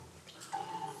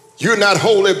You're not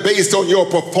holy based on your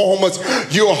performance.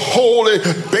 You're holy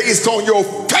based on your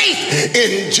faith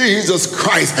in Jesus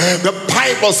Christ. The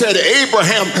Bible said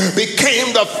Abraham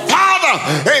became the father,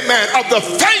 amen, of the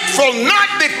faithful, not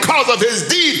because of his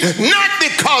deed, not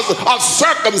because of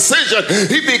circumcision.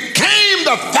 He became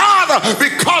the father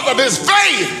because of his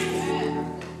faith.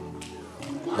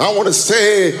 I want to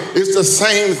say it's the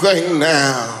same thing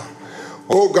now.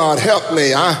 Oh, God, help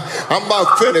me. I'm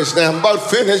about finished now. I'm about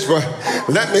finished, but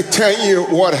let me tell you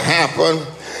what happened.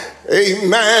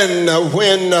 Amen.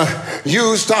 When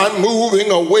you start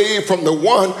moving away from the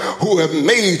one who have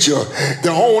made you,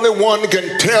 the only one that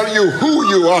can tell you who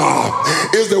you are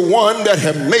is the one that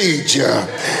have made you.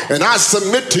 And I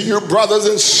submit to you, brothers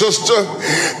and sisters,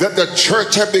 that the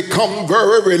church have become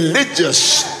very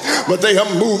religious, but they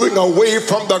are moving away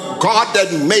from the God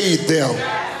that made them.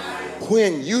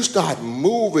 When you start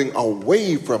moving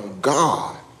away from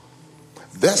God,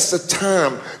 that's the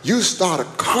time you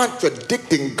start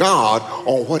contradicting God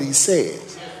on what he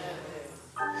says.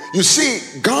 You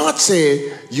see, God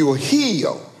said you're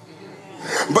healed,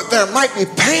 but there might be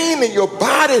pain in your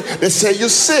body that say you're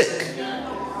sick.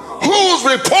 Whose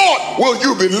report will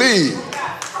you believe?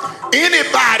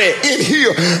 Anybody in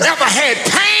here ever had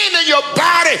pain in your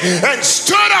body and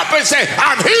stood up and said,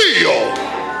 I'm healed?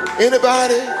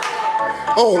 Anybody?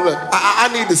 Oh, look, I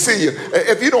need to see you.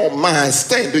 If you don't mind,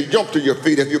 stand to jump to your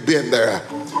feet if you've been there.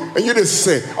 And you just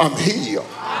say, I'm healed.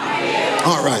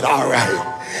 All right, all right.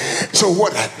 So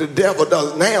what the devil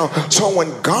does now, so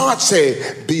when God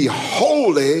said, be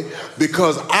holy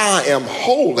because I am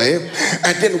holy,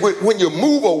 and then when you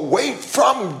move away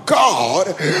from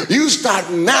God, you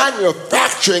start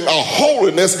manufacturing a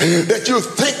holiness that you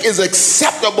think is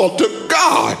acceptable to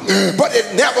God. But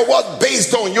it never was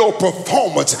based on your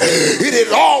performance. It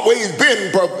had always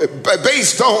been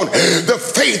based on the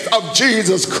faith of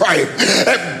Jesus Christ.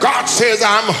 If God says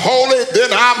I'm holy,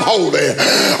 then I'm holy.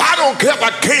 I don't care if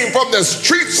I came from the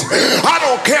streets. I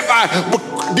don't care if I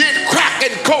did crack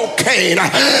and cocaine.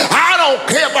 I don't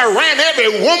care if I ran every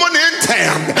woman in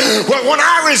town. But when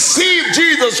I received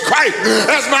Jesus Christ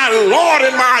as my Lord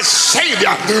and my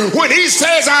Savior, when he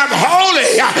says I'm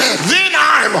holy, then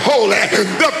I'm holy.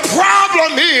 The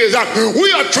problem is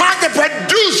we are trying to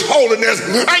produce holiness,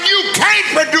 and you can't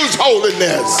produce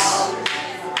holiness.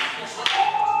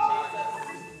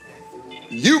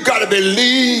 You got to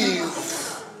believe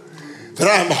that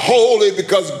I'm holy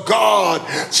because God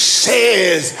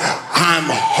says I'm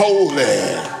holy.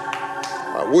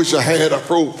 I wish I had a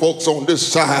few folks on this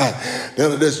side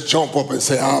that'll just jump up and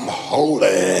say, I'm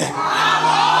holy.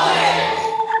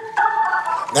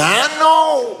 Now I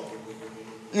know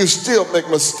you still make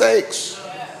mistakes,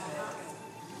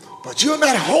 but you're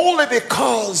not holy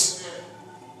because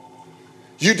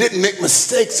you didn't make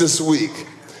mistakes this week.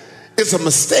 It's a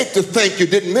mistake to think you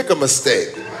didn't make a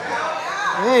mistake.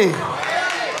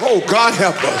 Oh, God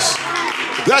help us.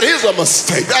 That is a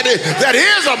mistake. That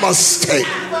is a mistake.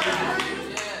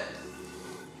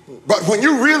 But when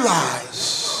you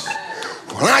realize,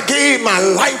 when I gave my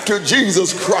life to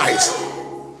Jesus Christ,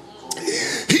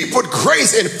 he put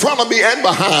grace in front of me and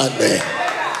behind me.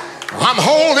 I'm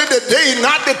holy today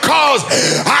not because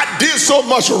I did so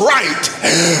much right.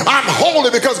 I'm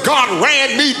holy because God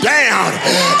ran me down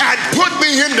and put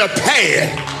me in the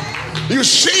path. You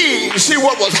see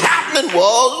what was happening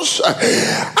was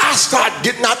I started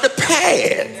getting out the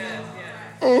pad.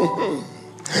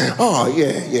 Oh,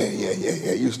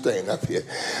 yeah. You staying up here.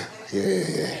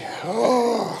 Yeah.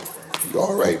 Oh, you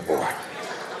all right, boy.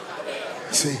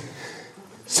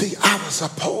 See, I was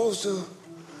supposed to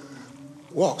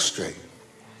walk straight.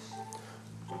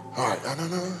 All right, no.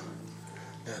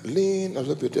 Now, lean a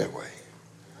little bit that way.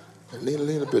 Lean a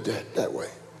little bit that way.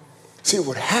 See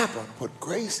what happened, what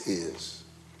grace is.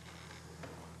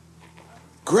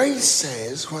 Grace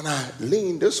says when I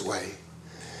lean this way,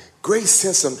 grace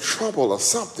sends some trouble or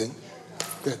something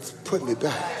that's put me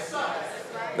back.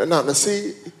 Now,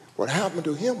 see, what happened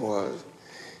to him was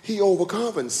he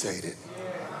overcompensated.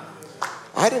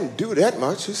 I didn't do that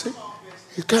much, you see.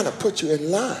 He kind of put you in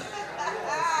line.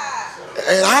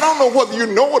 And I don't know whether you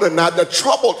know it or not, the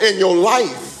trouble in your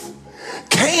life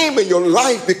came in your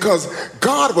life because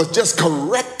God was just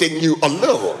correcting you a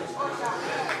little.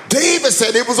 David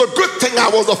said it was a good thing I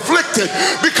was afflicted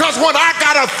because when I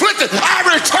got afflicted, I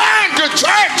returned to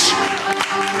church.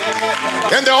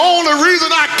 And the only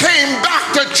reason I came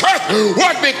back to church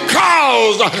was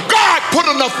because God put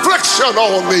an affliction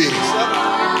on me.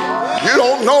 You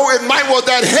don't know, it might was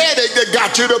that headache that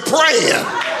got you to praying.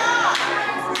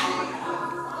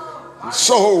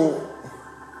 So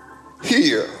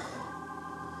here,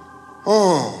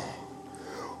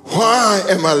 what Why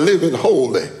am I living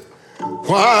holy?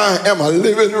 Why am I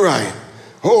living right?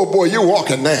 Oh boy, you're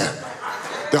walking now.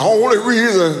 The only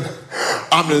reason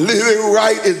I'm living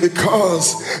right is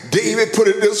because David put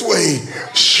it this way: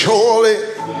 surely,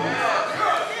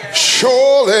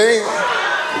 surely,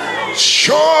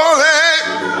 surely,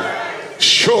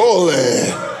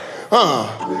 surely.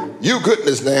 You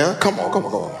goodness now. Come on, come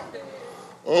on, come on.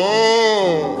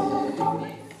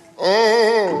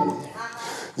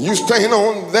 You staying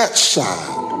on that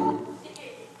side.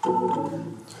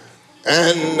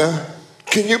 And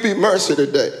can you be mercy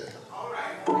today?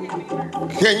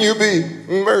 Can you be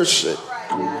mercy?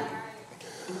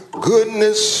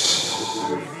 Goodness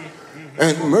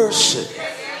and mercy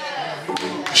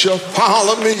shall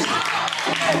follow me.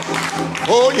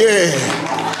 Oh yeah.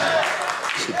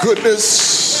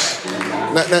 Goodness.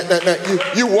 Now,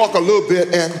 you walk a little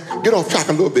bit and get off track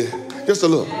a little bit. Just a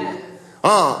little.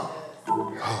 Oh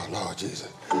Lord Jesus.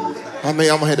 I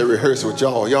mean, I'm gonna have to rehearse with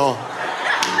y'all.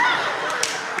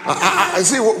 I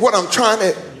see what I'm trying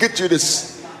to get you to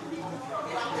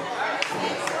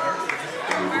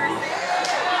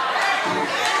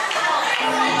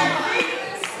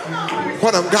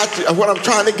what I'm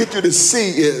trying to get you to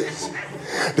see is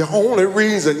the only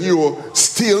reason you're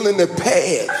still in the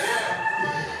past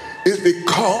is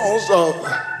because of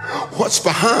what's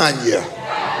behind you.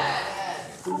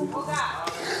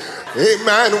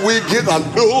 Amen. We get a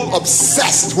little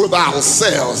obsessed with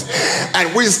ourselves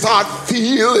and we start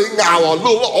feeling our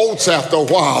little oats after a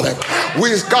while. And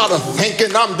we start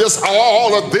thinking I'm just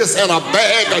all of this in a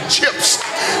bag of chips.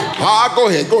 Go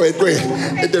ahead.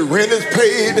 The rent is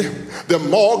paid. The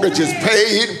mortgage is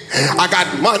paid. I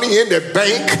got money in the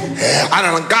bank. I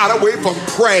done got away from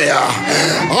prayer.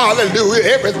 Hallelujah.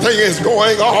 Everything is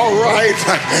going all right.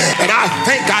 And I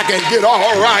think I can get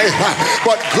all right.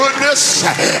 But goodness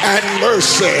and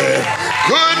mercy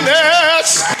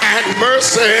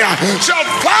shall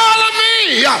follow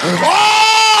me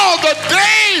all the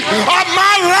days of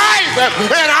my life.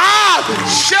 And I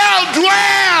shall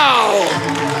dwell.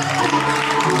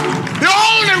 The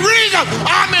only reason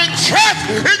I'm in church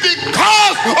is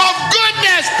because of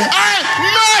goodness and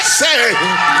mercy.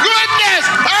 Goodness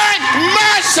and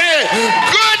mercy.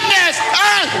 Goodness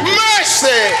and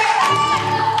mercy.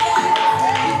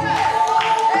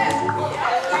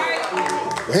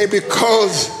 Ain't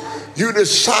because you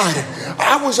decided.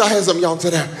 I wish I had some young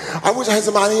today. I wish I had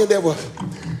somebody in that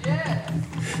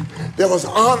was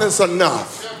honest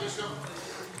enough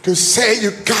to say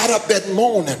you got up that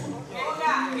morning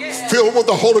filled with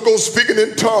the Holy Ghost, speaking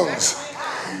in tongues,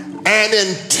 and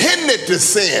intended to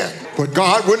sin, but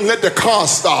God wouldn't let the car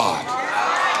start.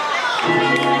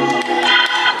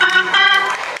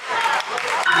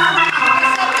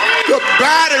 The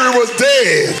battery was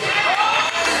dead.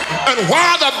 And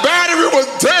while the battery was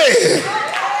dead,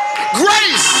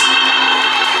 grace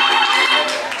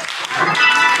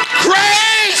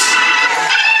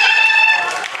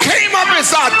came up and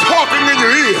started talking in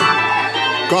your ear.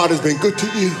 God has been good to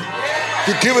you.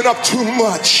 You're giving up too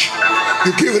much.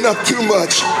 You're giving up too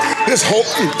much. Just hold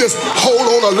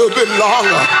on a little bit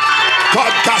longer.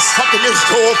 God got something in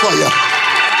store for you.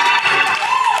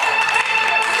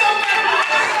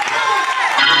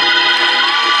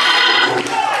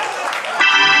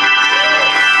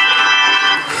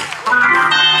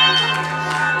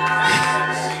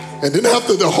 And then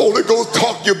after the Holy Ghost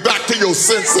talk you back to your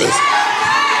senses,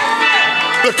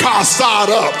 the car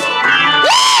started up.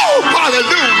 Woo!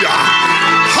 Hallelujah!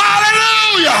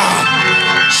 Hallelujah!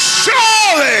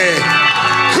 Surely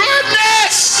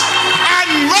goodness and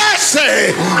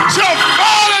mercy shall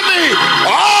follow me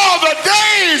all the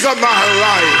days of my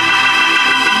life.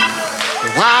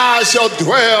 And I shall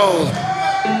dwell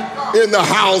in the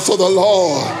house of the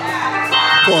Lord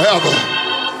forever.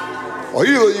 Or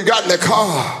either you got in the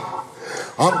car,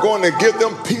 I'm going to give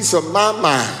them peace of my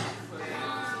mind.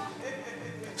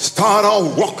 Start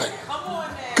off walking.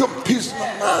 Give them peace of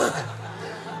my mind.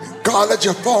 God let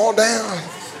you fall down.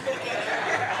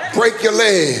 Break your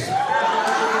leg.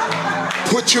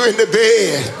 Put you in the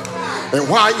bed. And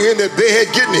while you're in the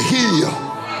bed getting healed,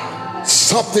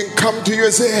 something come to you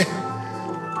and say, it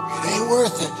ain't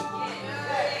worth it.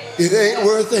 It ain't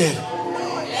worth it.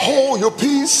 Hold your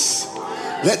peace.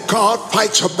 Let God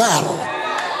fight your battle.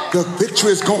 The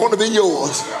victory is going to be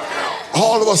yours.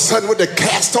 All of a sudden with the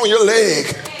cast on your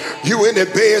leg, you in the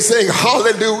bed saying,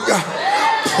 hallelujah,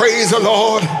 praise the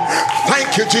Lord,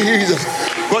 thank you, Jesus.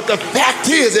 But the fact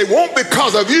is, it won't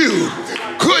because of you.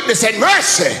 Goodness and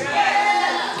mercy.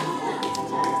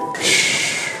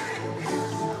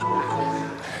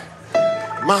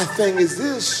 My thing is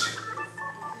this.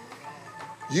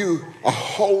 You are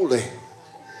holy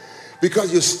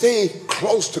Because you stay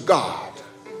close to God.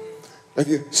 If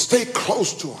you stay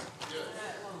close to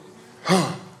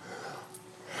him,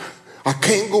 I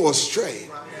can't go astray.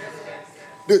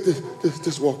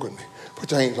 Just walk with me.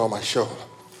 Put your hands on my shoulder.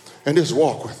 And just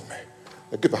walk with me.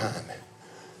 Now get behind me.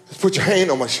 Just put your hand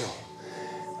on my shoulder.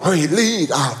 Where he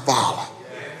leads, I'll follow.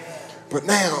 But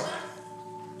now,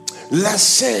 let's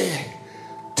say,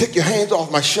 take your hands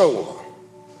off my shoulder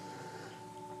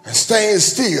and stand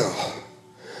still.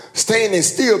 Standing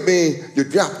still means you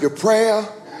drop your prayer,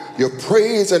 your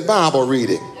praise, and Bible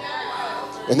reading.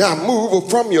 And now move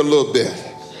from you a little bit.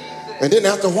 And then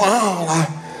after a while,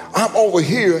 I'm over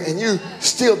here and you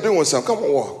still doing something. Come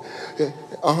on, walk.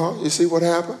 You see what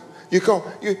happened?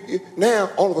 Now,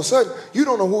 all of a sudden, you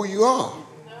don't know who you are.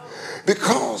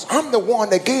 Because I'm the one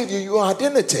that gave you your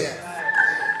identity.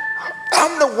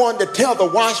 I'm the one that tell the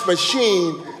wash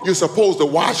machine you're supposed to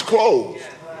wash clothes.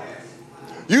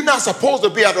 You're not supposed to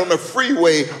be out on the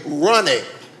freeway running.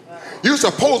 You're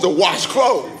supposed to wash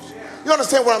clothes. You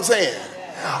understand what I'm saying?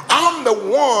 I'm the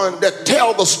one that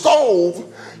tell the stove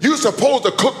you're supposed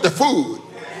to cook the food.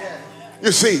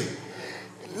 You see,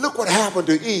 look what happened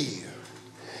to Eve.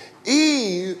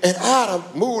 Eve and Adam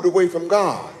moved away from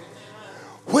God.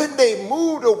 When they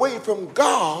moved away from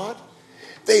God,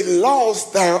 they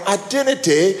lost their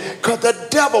identity because the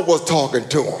devil was talking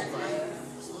to them.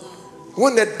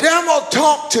 When the devil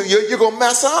talks to you, you're going to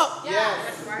mess up.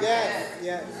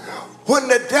 Yes. When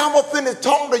the devil finishes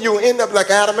talking to you, you end up like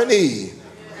Adam and Eve.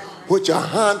 Put your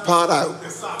hind part out.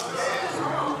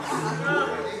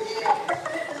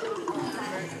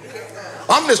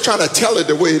 I'm just trying to tell it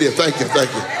the way it is. Thank you.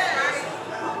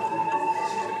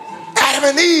 Adam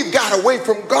and Eve got away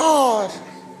from God.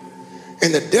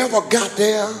 And the devil got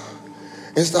there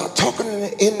and started talking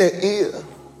in their ear.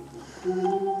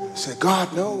 Said,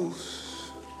 God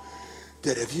knows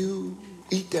that if you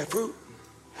eat that fruit,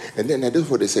 and then this is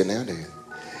what they say nowadays.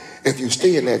 If you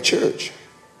stay in that church,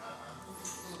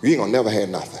 you ain't gonna never have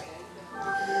nothing.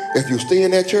 If you stay in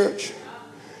that church,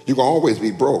 you're gonna always be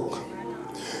broke.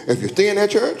 If you stay in that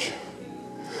church,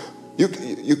 you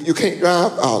can't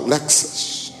drive a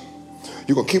Lexus.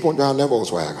 You're gonna keep on driving that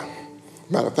Volkswagen.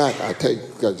 Matter of fact, I tell you,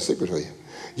 got a secret for you.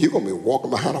 You're gonna be walking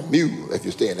behind a mule if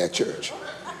you stay in that church.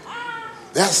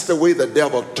 That's the way the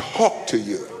devil talk to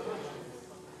you.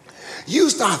 You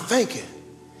start thinking,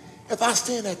 if I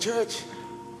stay in that church,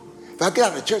 if I get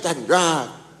out of the church, I can drive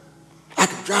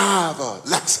a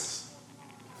Lexus.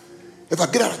 If I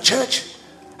get out of church,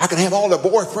 I can have all the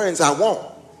boyfriends I want.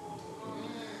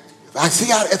 If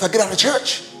I get out of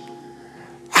church,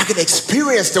 I can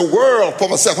experience the world for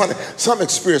myself. Honey, some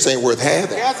experience ain't worth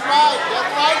having. That's right,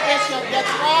 Bishop. That's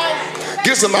right.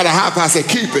 Give somebody a high five. Say,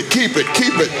 keep it.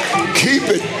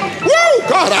 Woo!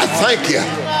 God, I thank you.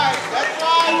 That's right.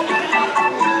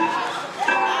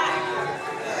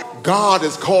 God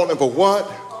is calling for what?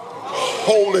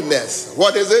 Holiness.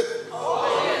 What is it?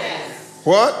 Holiness.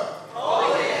 What?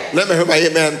 Holiness. Let me hear my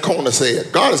amen corner say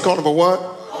it. God is calling for what?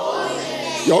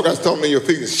 Holiness. Y'all got to stand on your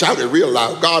feet and shout it real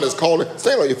loud. God is calling.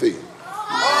 Stand on your feet.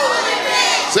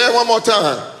 Holiness. Say it one more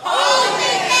time.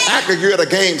 Holiness. Act like you're at a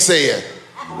game. Say it.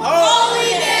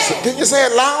 Holiness. So, can you say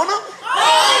it louder?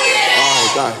 Holiness.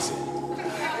 All right, guys.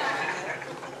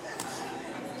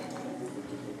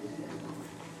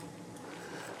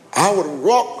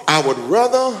 I would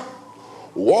rather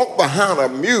walk behind a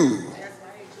mule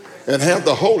and have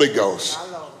the Holy Ghost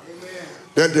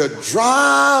than to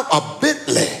drive a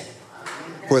Bentley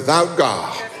without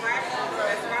God.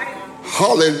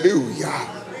 Hallelujah.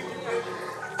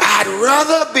 I'd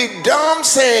rather be dumb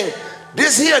saying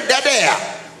this here, that there,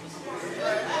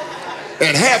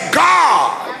 and have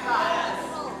God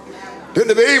than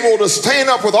to be able to stand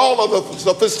up with all of the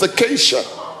sophistication.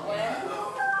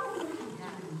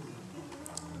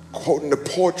 Quoting the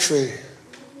poetry,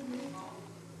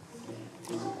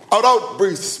 without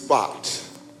brief spot,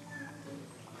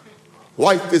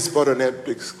 life is but an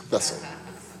empty vessel.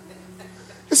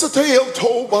 It's a tale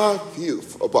told by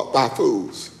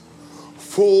fools,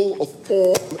 full of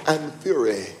form and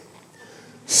fury,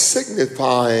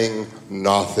 signifying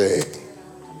nothing.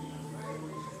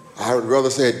 I would rather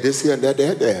say this here and that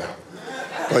there,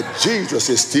 but Jesus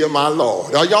is still my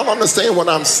Lord. Now y'all understand what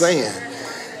I'm saying?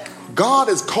 God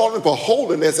is calling for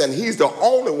holiness, and he's the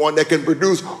only one that can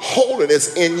produce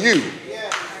holiness in you.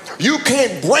 You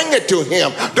can't bring it to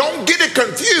him. Don't get it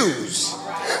confused.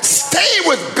 Stay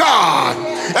with God,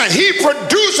 and he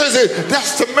produces it.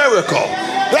 That's the miracle.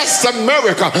 That's the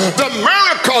miracle. The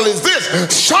miracle is this: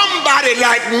 somebody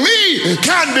like me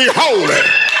can be holy.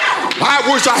 I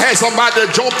wish I had somebody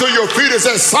that jumped to your feet and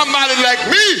said, somebody like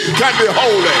me can be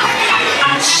holy.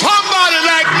 Somebody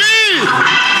like me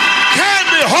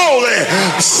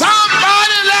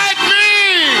Somebody like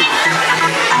me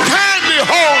can be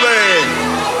holy.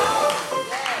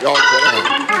 Y'all put out.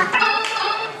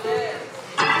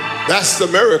 That's the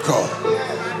miracle.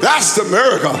 That's the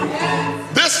miracle.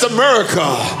 This the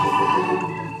miracle.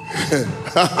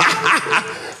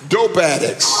 Dope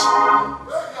addicts,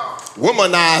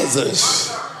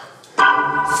 womanizers,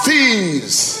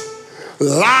 thieves,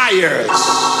 liars,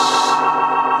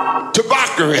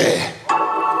 tobacco.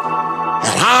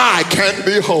 And I can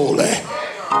be holy.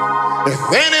 If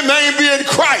any man be in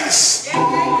Christ,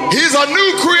 he's a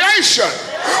new creation.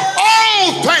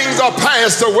 All things are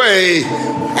passed away,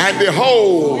 and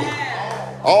behold,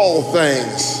 all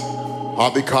things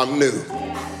are become new.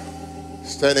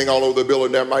 Standing all over the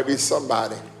building, there might be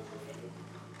somebody